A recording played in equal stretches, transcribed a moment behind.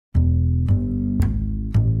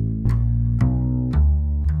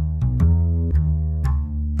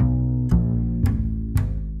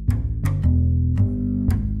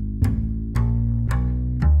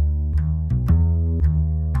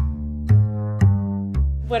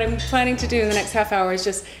what I'm planning to do in the next half hour is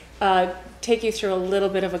just take you through a little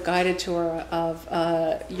bit of a guided tour of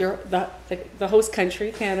the host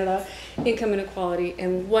country, Canada, income inequality,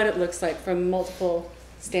 and what it looks like from multiple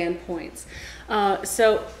standpoints.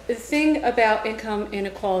 So the thing about income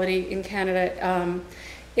inequality in Canada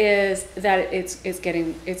is that it's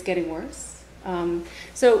getting worse.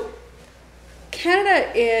 So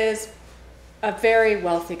Canada is a very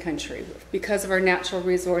wealthy country because of our natural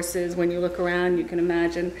resources. When you look around, you can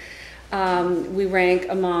imagine we rank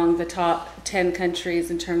among the top 10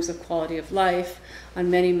 countries in terms of quality of life.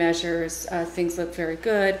 On many measures, things look very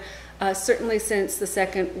good. Certainly since the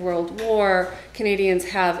Second World War, Canadians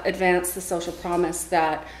have advanced the social promise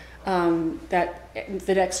that that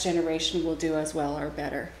the next generation will do as well or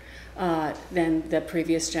better than the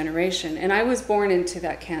previous generation. And I was born into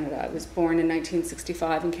that Canada. I was born in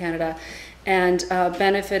 1965 in Canada and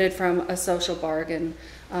benefited from a social bargain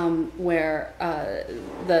where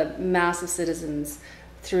the mass of citizens,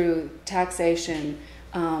 through taxation,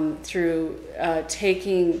 through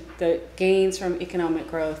taking the gains from economic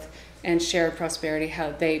growth and shared prosperity,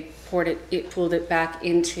 how they pulled it back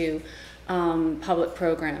into public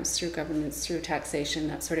programs through governments, through taxation,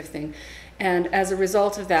 that sort of thing. And as a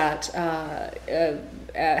result of that,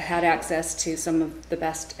 had access to some of the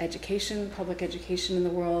best education, public education in the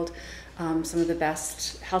world, some of the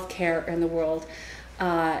best healthcare in the world.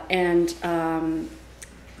 And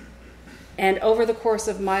over the course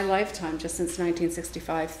of my lifetime, just since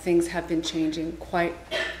 1965, things have been changing quite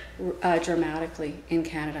dramatically in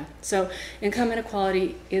Canada. So income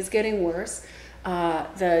inequality is getting worse.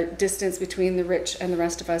 The distance between the rich and the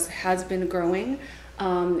rest of us has been growing.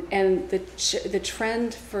 And the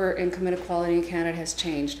trend for income inequality in Canada has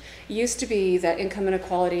changed. It used to be that income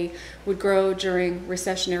inequality would grow during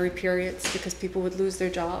recessionary periods because people would lose their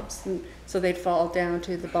jobs, and so they'd fall down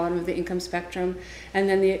to the bottom of the income spectrum, and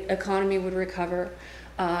then the economy would recover,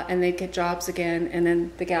 and they'd get jobs again, and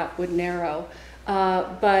then the gap would narrow.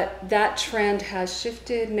 But that trend has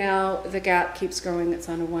shifted. Now the gap keeps growing. It's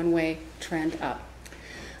on a one-way trend up.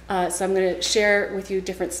 So I'm going to share with you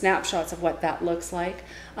different snapshots of what that looks like.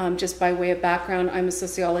 Just by way of background, I'm a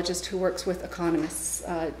sociologist who works with economists,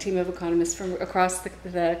 a team of economists from across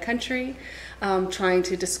the country, trying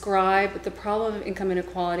to describe the problem of income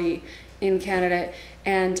inequality in Canada.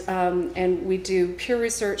 And we do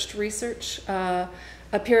peer-reviewed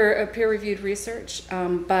research,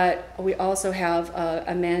 but we also have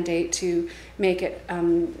a mandate to make it,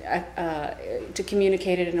 to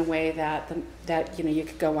communicate it in a way that you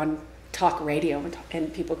could go on talk radio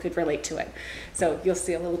and people could relate to it. So you'll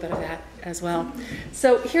see a little bit of that as well.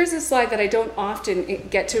 So here's a slide that I don't often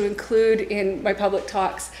get to include in my public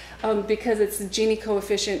talks because it's the Gini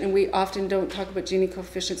coefficient, and we often don't talk about Gini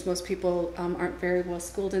coefficients. Most people aren't very well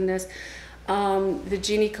schooled in this. The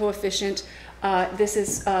Gini coefficient. This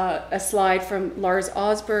is a slide from Lars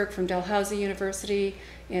Osberg from Dalhousie University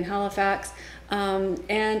in Halifax,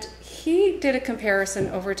 and he did a comparison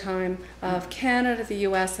over time of Canada, the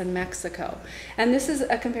US, and Mexico. And this is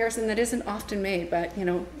a comparison that isn't often made, but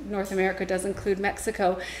North America does include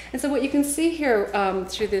Mexico. And so what you can see here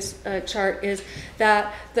through this chart is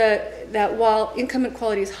that while income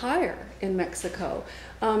inequality is higher in Mexico,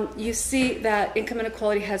 you see that income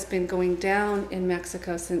inequality has been going down in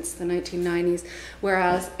Mexico since the 1990s,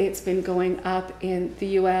 whereas it's been going up in the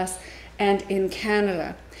US and in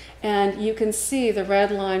Canada. And you can see the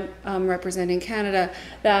red line representing Canada,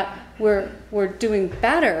 that we're doing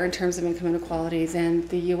better in terms of income inequality than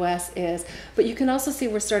the US is. But you can also see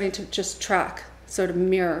we're starting to just track, sort of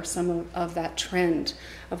mirror some of that trend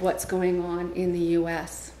of what's going on in the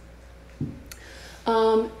US.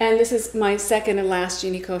 And this is my second and last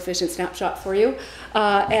Gini coefficient snapshot for you.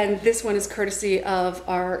 And this one is courtesy of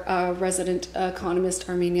our resident economist,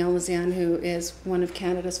 Armin Yalnizyan, who is one of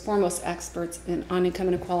Canada's foremost experts on income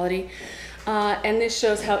inequality. And this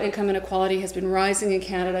shows how income inequality has been rising in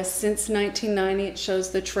Canada since 1990. It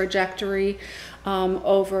shows the trajectory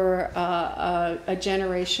over a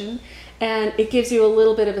generation. And it gives you a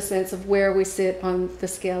little bit of a sense of where we sit on the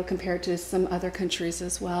scale compared to some other countries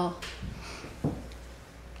as well.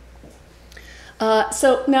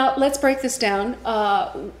 So now let's break this down.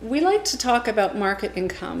 We like to talk about market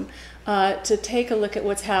income, to take a look at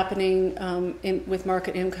what's happening with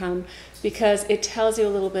market income, because it tells you a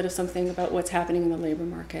little bit of something about what's happening in the labor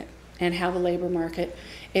market and how the labor market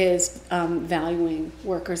is valuing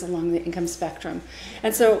workers along the income spectrum.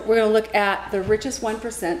 And so we're going to look at the richest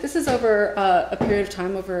 1%. This is over a period of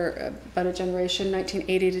time, over about a generation,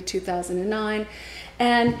 1980 to 2009.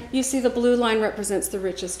 And you see the blue line represents the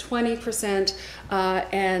richest 20%,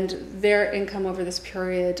 and their income over this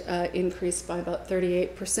period increased by about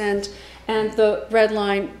 38%. And the red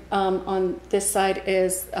line on this side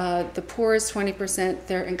is the poorest 20%,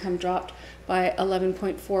 their income dropped by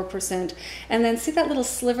 11.4%. And then see that little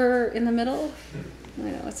sliver in the middle? I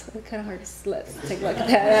know, it's kind of hard to let's take a look at that.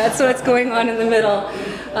 That's what's going on in the middle,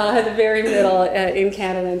 the very middle in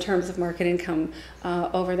Canada in terms of market income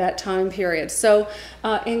over that time period. So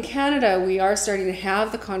in Canada, we are starting to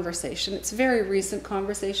have the conversation. It's a very recent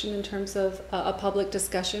conversation in terms of a public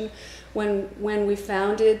discussion. When we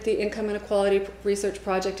founded the Income Inequality Research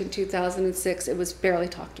Project in 2006, it was barely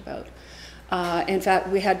talked about. In fact,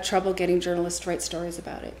 we had trouble getting journalists to write stories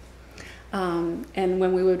about it. And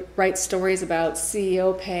when we would write stories about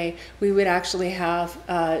CEO pay, we would actually have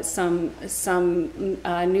some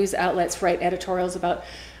news outlets write editorials about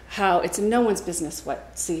how it's no one's business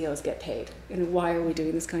what CEOs get paid and why are we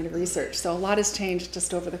doing this kind of research. So a lot has changed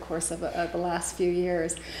just over the course of the last few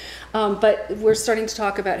years. But we're starting to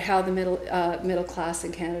talk about how the middle class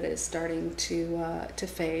in Canada is starting to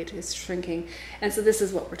fade, is shrinking. And so this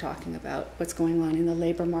is what we're talking about, what's going on in the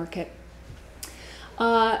labor market.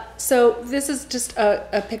 So this is just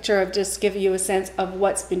a picture of just giving you a sense of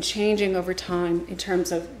what's been changing over time in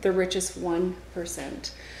terms of the richest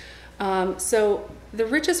 1%. So the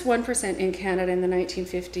richest 1% in Canada in the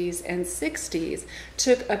 1950s and 60s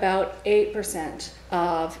took about 8%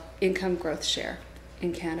 of income growth share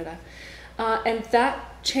in Canada. And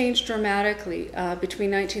that changed dramatically. Between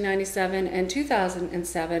 1997 and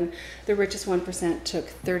 2007, the richest 1% took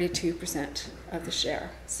 32% of the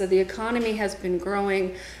share. So the economy has been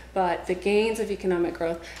growing, but the gains of economic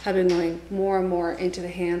growth have been going more and more into the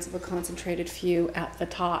hands of a concentrated few at the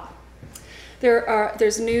top.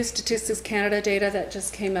 There's new Statistics Canada data that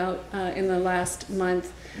just came out in the last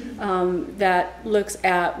month that looks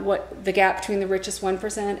at what the gap between the richest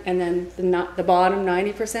 1% and then the bottom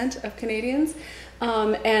 90% of Canadians.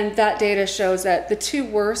 And that data shows that the two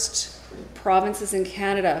worst provinces in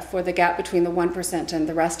Canada for the gap between the 1% and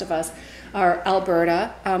the rest of us are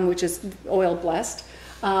Alberta, which is oil blessed,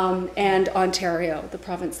 and Ontario, the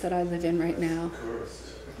province that I live in right now.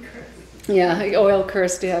 Yeah, oil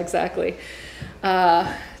cursed, yeah, exactly.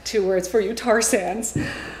 2 words for you, tar sands.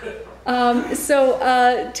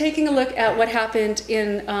 So taking a look at what happened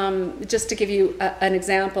in, just to give you an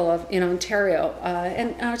example of in Ontario,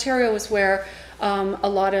 and Ontario is where a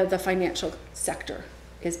lot of the financial sector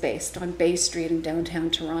is based on Bay Street in downtown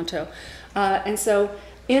Toronto. And so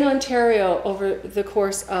in Ontario, over the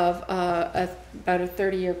course of about a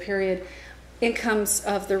 30-year period, incomes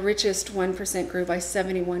of the richest 1% grew by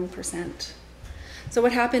 71%. So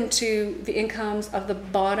what happened to the incomes of the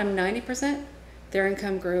bottom 90%? Their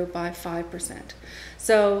income grew by 5%.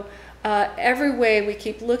 So every way we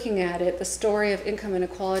keep looking at it, the story of income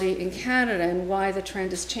inequality in Canada and why the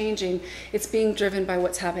trend is changing, it's being driven by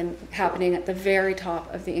what's happening at the very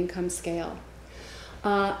top of the income scale.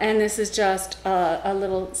 And this is just a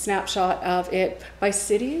little snapshot of it by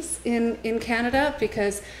cities in Canada,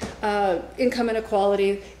 because income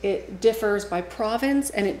inequality, it differs by province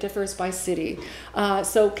and it differs by city.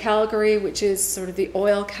 So Calgary, which is sort of the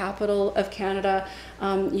oil capital of Canada,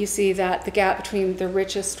 you see that the gap between the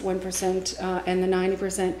richest 1% and the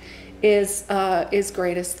 90% is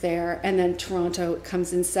greatest there. And then Toronto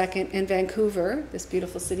comes in second, and Vancouver, this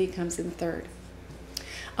beautiful city, comes in third.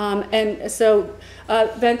 And so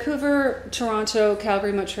Vancouver, Toronto,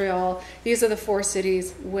 Calgary, Montreal, these are the 4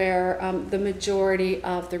 cities where the majority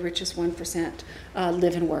of the richest 1%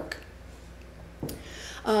 live and work.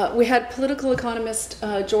 We had political economist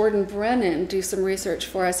Jordan Brennan do some research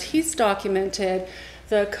for us. He's documented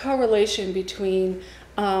the correlation between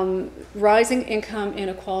rising income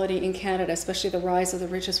inequality in Canada, especially the rise of the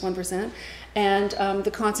richest 1%, and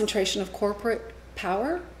the concentration of corporate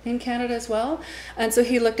power in Canada as well. And so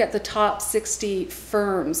he looked at the top 60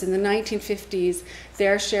 firms. In the 1950s,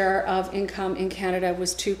 their share of income in Canada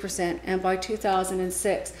was 2%, and by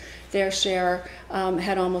 2006, their share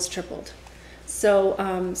had almost tripled. So,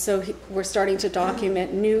 we're starting to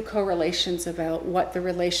document new correlations about what the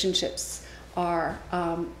relationships are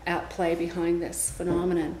at play behind this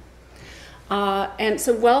phenomenon. And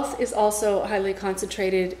so wealth is also highly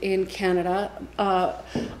concentrated in Canada.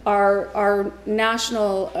 Our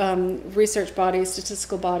national research body,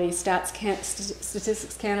 statistical body,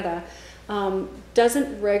 Statistics Canada,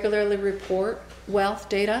 doesn't regularly report wealth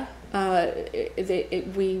data.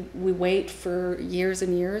 We wait for years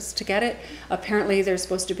and years to get it. Apparently there's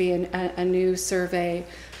supposed to be a new survey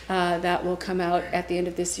that will come out at the end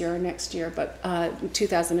of this year or next year, but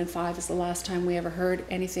 2005 is the last time we ever heard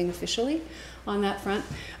anything officially on that front.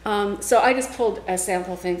 So I just pulled a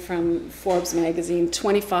sample thing from Forbes magazine.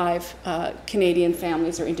 25 Canadian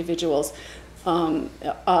families or individuals hold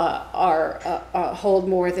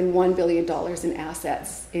more than $1 billion in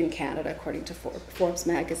assets in Canada, according to Forbes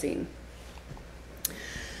magazine.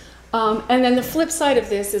 And then the flip side of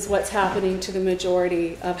this is what's happening to the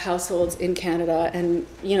majority of households in Canada. And,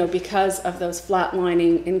 you know, because of those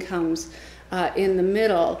flatlining incomes in the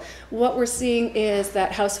middle, what we're seeing is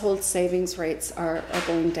that household savings rates are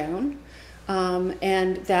going down,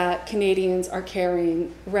 and that Canadians are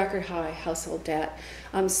carrying record high household debt,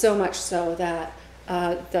 so much so that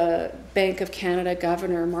the Bank of Canada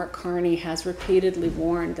Governor Mark Carney has repeatedly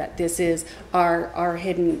warned that this is our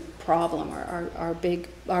hidden problem,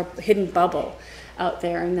 our hidden bubble out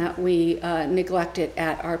there, and that we neglect it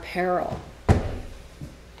at our peril.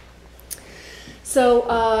 So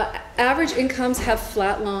average incomes have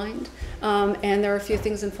flatlined, and there are a few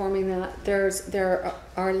things informing that. There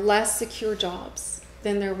are less secure jobs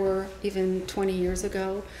than there were even 20 years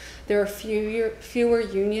ago. There are fewer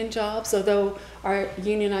union jobs, although our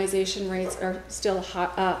unionization rates are still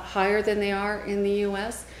higher than they are in the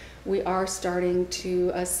U.S. We are starting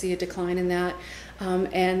to see a decline in that,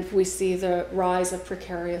 and we see the rise of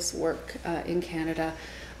precarious work in Canada,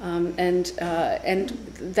 and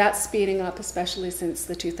that's speeding up, especially since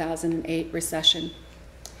the 2008 recession.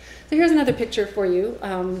 So here's another picture for you.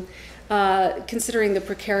 Considering the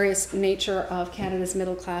precarious nature of Canada's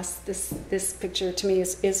middle class, this picture to me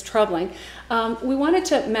is troubling. We wanted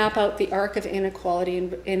to map out the arc of inequality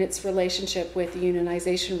in its relationship with the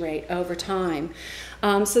unionization rate over time.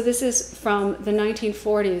 So this is from the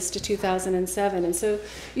 1940s to 2007. And so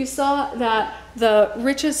you saw that the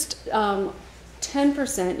richest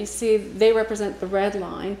 10%, you see they represent the red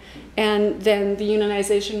line, and then the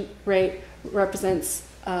unionization rate represents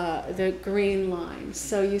the green line.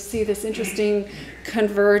 So you see this interesting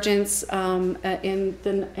convergence, and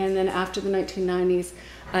then after the 1990s,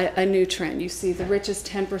 a new trend. You see the richest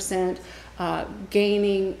 10%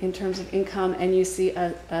 gaining in terms of income, and you see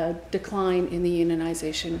a decline in the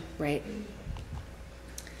unionization rate.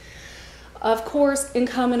 Of course,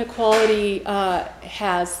 income inequality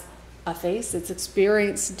has a face. It's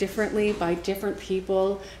experienced differently by different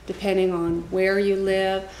people depending on where you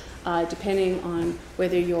live, depending on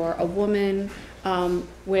whether you're a woman,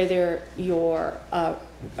 whether you're a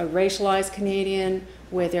racialized Canadian,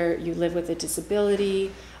 whether you live with a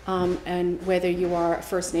disability, and whether you are a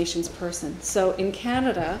First Nations person. So in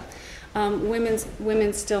Canada,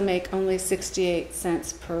 women still make only 68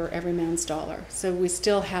 cents per every man's dollar. So we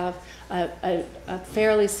still have a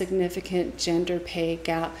fairly significant gender pay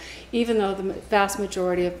gap, even though the vast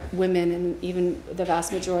majority of women, and even the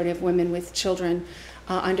vast majority of women with children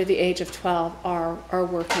under the age of 12 are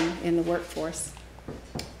working in the workforce.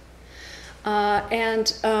 And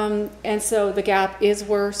so the gap is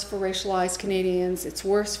worse for racialized Canadians, it's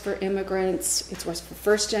worse for immigrants, it's worse for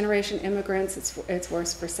first-generation immigrants, it's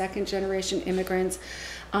worse for second-generation immigrants,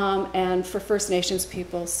 and for First Nations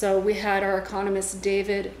people. So we had our economist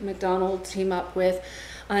David McDonald team up with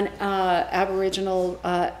an Aboriginal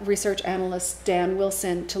research analyst, Dan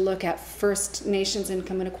Wilson, to look at First Nations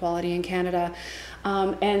income inequality in Canada.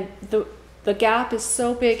 And the gap is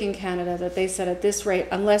so big in Canada that they said at this rate,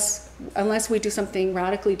 unless we do something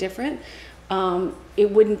radically different,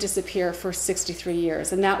 it wouldn't disappear for 63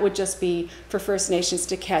 years. And that would just be for First Nations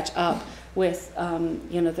to catch up with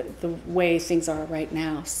the way things are right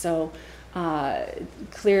now. So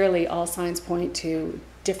clearly all signs point to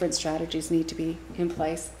different strategies need to be in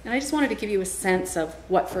place. And I just wanted to give you a sense of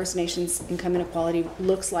what First Nations income inequality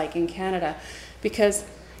looks like in Canada, because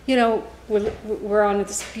we're on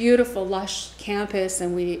this beautiful, lush campus,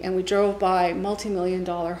 and we drove by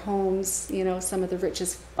multi-million-dollar homes. Some of the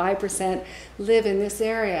richest 5% live in this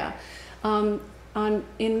area. In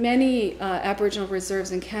many Aboriginal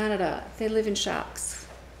reserves in Canada, they live in shacks.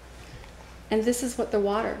 And this is what the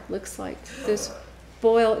water looks like. There's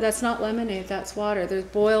that's not lemonade, that's water. There's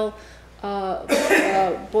boil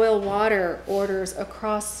water orders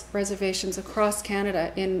across reservations across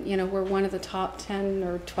Canada. We're one of the top 10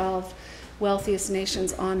 or 12 wealthiest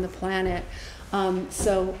nations on the planet.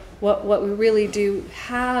 So what we really do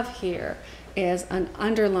have here is an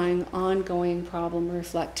underlying ongoing problem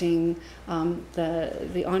reflecting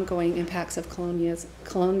the ongoing impacts of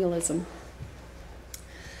colonialism.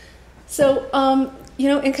 So,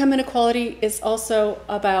 income inequality is also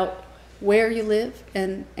about where you live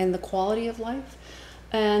and the quality of life.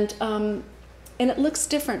 And it looks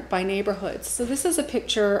different by neighborhoods. So this is a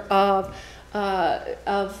picture of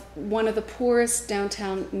of one of the poorest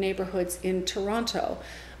downtown neighborhoods in Toronto.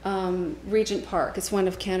 Regent Park. It's one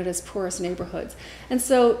of Canada's poorest neighborhoods. And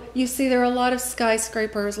so you see there are a lot of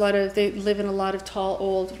skyscrapers, they live in a lot of tall,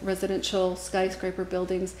 old residential skyscraper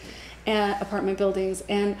buildings and apartment buildings.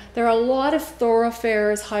 And there are a lot of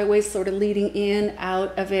thoroughfares, highways sort of leading in,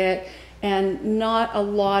 out of it, and not a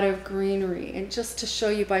lot of greenery. And just to show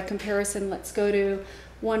you by comparison, let's go to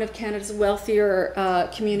one of Canada's wealthier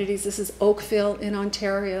communities. This is Oakville in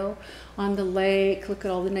Ontario, on the lake. Look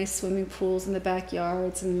at all the nice swimming pools in the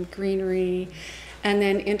backyards and greenery. And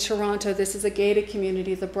then in Toronto, this is a gated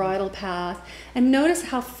community, the Bridle Path. And notice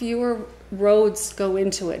how fewer roads go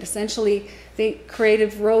into it. Essentially, they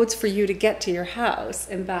created roads for you to get to your house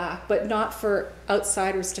and back, but not for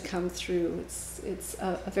outsiders to come through. It's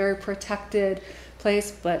a very protected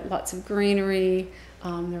place, but lots of greenery,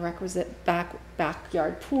 the requisite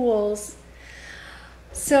backyard pools.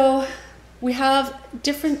 So we have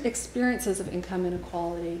different experiences of income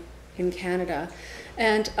inequality in Canada.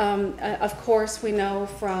 And of course, we know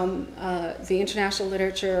from the international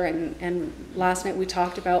literature, and last night we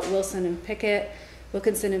talked about Wilkinson and Pickett,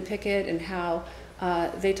 and how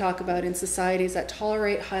they talk about in societies that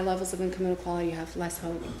tolerate high levels of income inequality, you have less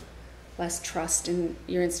hope, less trust in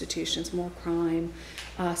your institutions, more crime,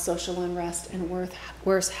 social unrest, and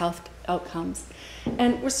worse health outcomes.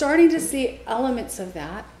 And we're starting to see elements of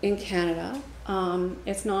that in Canada.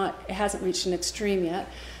 It hasn't reached an extreme yet,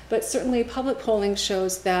 but certainly public polling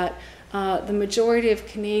shows that the majority of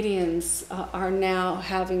Canadians are now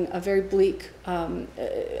having a very bleak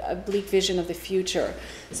vision of the future.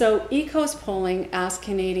 So ECO's polling asked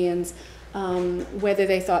Canadians whether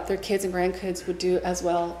they thought their kids and grandkids would do as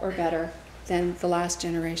well or better than the last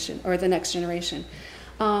generation or the next generation.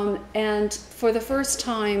 And for the first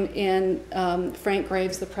time in Frank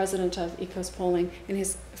Graves, the president of ECO's polling, in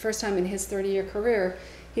his first time in his 30-year career,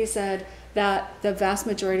 he said that the vast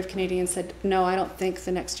majority of Canadians said, no, I don't think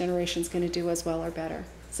the next generation is going to do as well or better.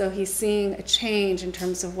 So he's seeing a change in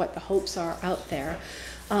terms of what the hopes are out there.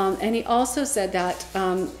 And he also said that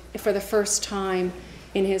for the first time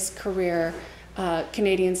in his career,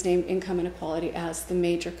 Canadians named income inequality as the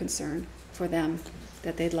major concern for them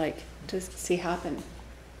that they'd like to see happen.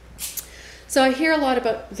 So I hear a lot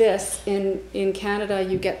about this in Canada.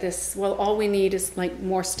 You get this, well, all we need is like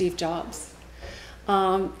more Steve Jobs.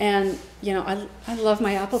 And you know, I love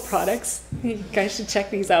my Apple products. You guys should check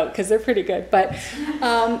these out because they're pretty good. But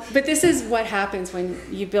this is what happens when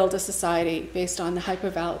you build a society based on the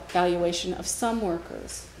hypervaluation of some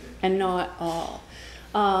workers and not all,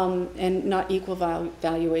 and not equal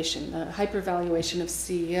valuation, the hypervaluation of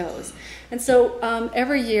CEOs. And so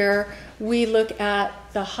every year we look at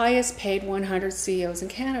the highest paid 100 CEOs in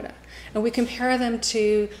Canada, and we compare them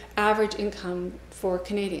to average income for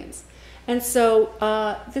Canadians. And so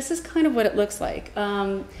this is kind of what it looks like.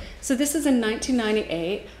 So this is in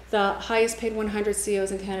 1998. The highest paid 100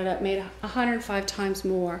 CEOs in Canada made 105 times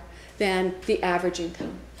more than the average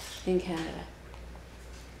income in Canada.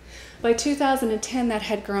 By 2010, that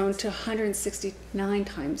had grown to 169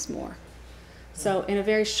 times more. So in a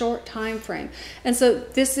very short time frame. And so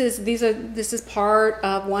this is part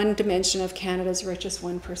of one dimension of Canada's richest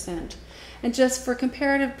 1%. And just for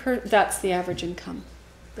comparative, that's the average income.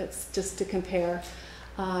 That's just to compare.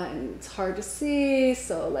 And it's hard to see,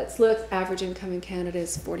 so let's look. Average income in Canada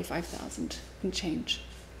is $45,000 and change.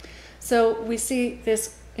 So we see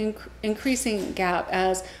this increasing gap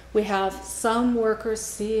as we have some workers,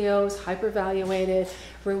 CEOs, hypervaluated,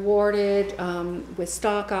 rewarded with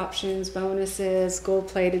stock options, bonuses,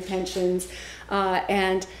 gold-plated pensions,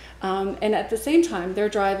 and at the same time, they're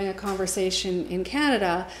driving a conversation in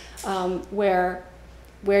Canada where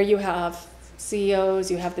you have CEOs,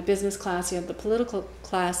 you have the business class, you have the political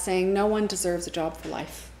class saying no one deserves a job for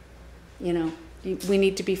life. You know, we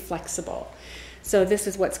need to be flexible. So this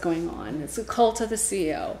is what's going on. It's a cult of the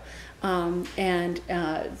CEO, and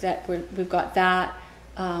that we've got that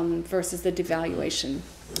versus the devaluation,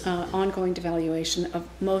 ongoing devaluation of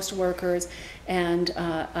most workers, and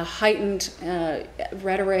a heightened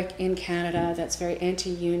rhetoric in Canada that's very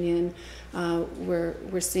anti-union.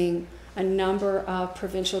 We're seeing a number of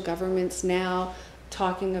provincial governments now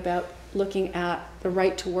talking about looking at the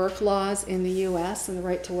right-to-work laws in the U.S., and the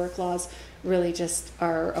right-to-work laws really just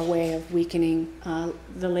are a way of weakening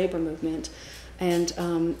the labor movement. And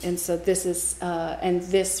so this is, and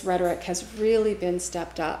this rhetoric has really been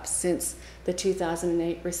stepped up since the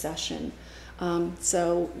 2008 recession.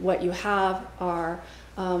 So what you have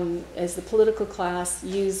is the political class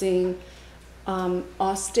using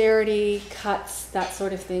austerity, cuts, that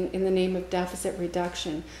sort of thing, in the name of deficit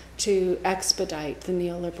reduction to expedite the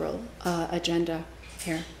neoliberal agenda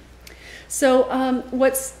here. So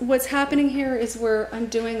what's happening here is we're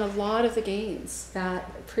undoing a lot of the gains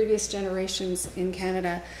that previous generations in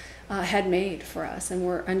Canada had made for us, and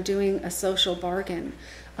we're undoing a social bargain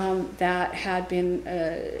that had been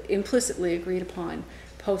implicitly agreed upon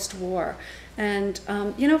post-war. And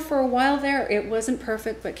you know, for a while there, it wasn't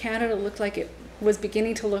perfect, but Canada looked like it was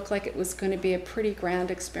beginning to look like it was going to be a pretty grand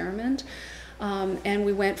experiment. And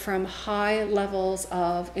we went from high levels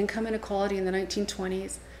of income inequality in the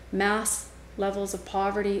 1920s, mass levels of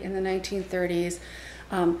poverty in the 1930s,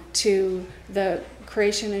 to the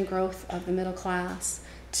creation and growth of the middle class,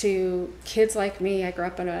 to kids like me. I grew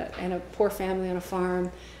up in a poor family on a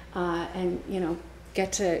farm, and you know,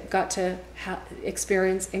 got to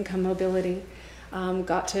experience income mobility,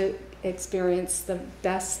 got to experience the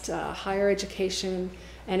best higher education,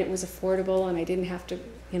 and it was affordable, and I didn't have to,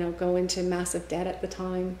 you know, go into massive debt at the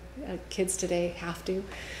time. Kids today have to.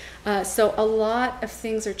 So a lot of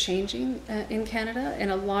things are changing in Canada,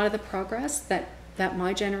 and a lot of the progress that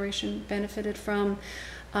my generation benefited from,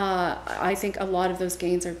 I think a lot of those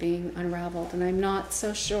gains are being unraveled, and I'm not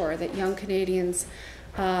so sure that young Canadians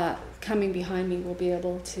coming behind me will be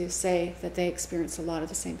able to say that they experienced a lot of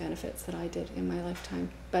the same benefits that I did in my lifetime.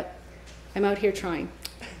 But I'm out here trying.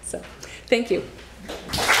 So thank you.